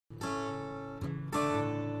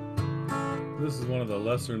This is one of the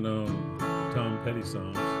lesser known Tom Petty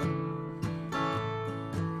songs.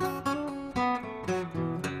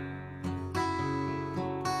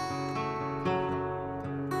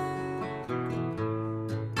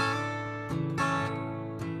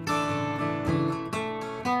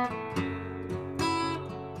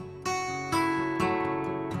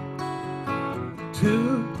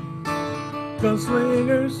 Two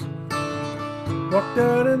gunslingers walked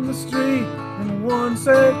out in the street, and one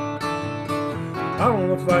said, "I don't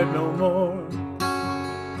want to fight no more."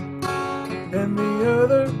 And the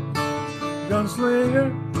other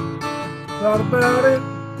gunslinger thought about it,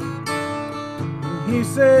 and he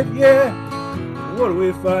said, "Yeah, what are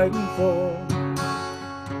we fighting for?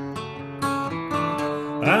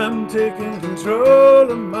 I'm taking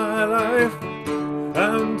control of my life.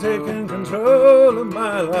 I'm taking control of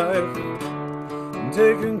my life. I'm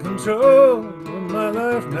taking control of my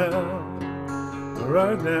life now,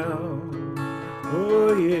 right now.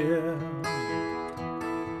 Oh yeah."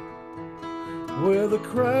 Well, the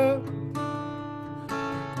crowd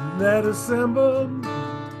that assembled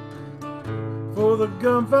for the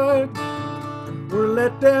gunfight were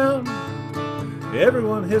let down.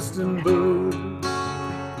 Everyone hissed and booed,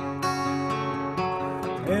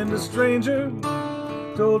 and a stranger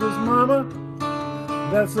told his mama,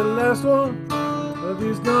 "That's the last one of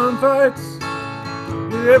these gunfights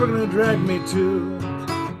you're ever gonna drag me to."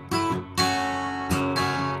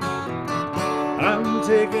 I'm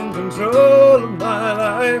taking control of my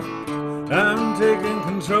life. I'm taking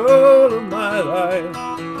control of my life.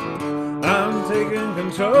 I'm taking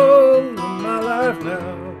control of my life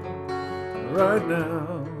now, right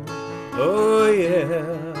now. Oh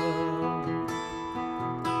yeah.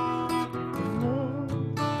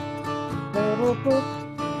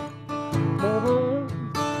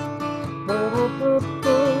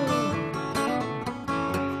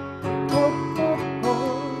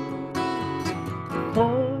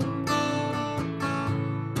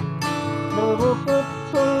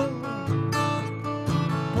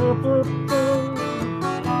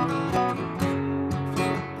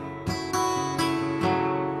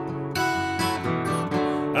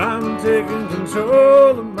 I'm taking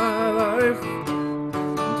control of my life.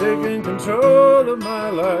 I'm taking control of my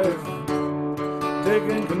life.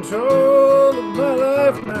 Taking control of my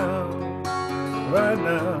life now, right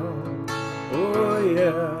now. Oh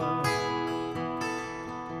yeah.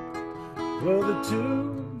 Well, the two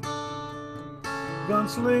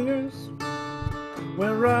gunslingers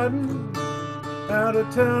went riding out of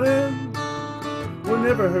town and were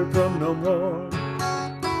never heard from no more.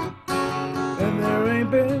 And there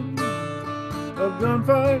ain't been a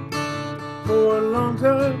gunfight for a long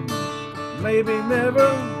time, maybe never,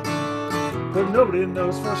 but nobody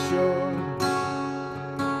knows for sure.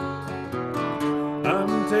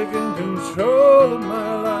 I'm taking control of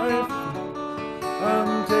my life.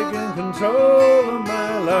 I'm taking control of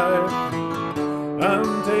my life.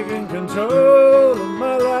 I'm taking control of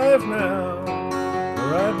my life now,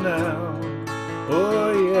 right now.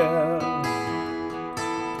 Oh yeah.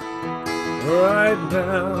 Right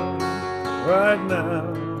now, right now.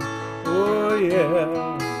 Oh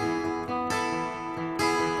yeah.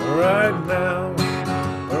 Right now,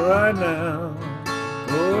 right now.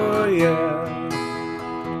 Oh yeah.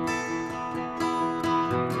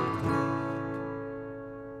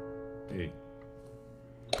 Hey.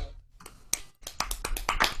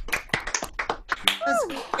 That's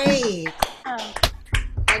great.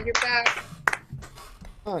 Glad you're back.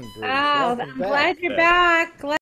 Wow, I'm glad you're back.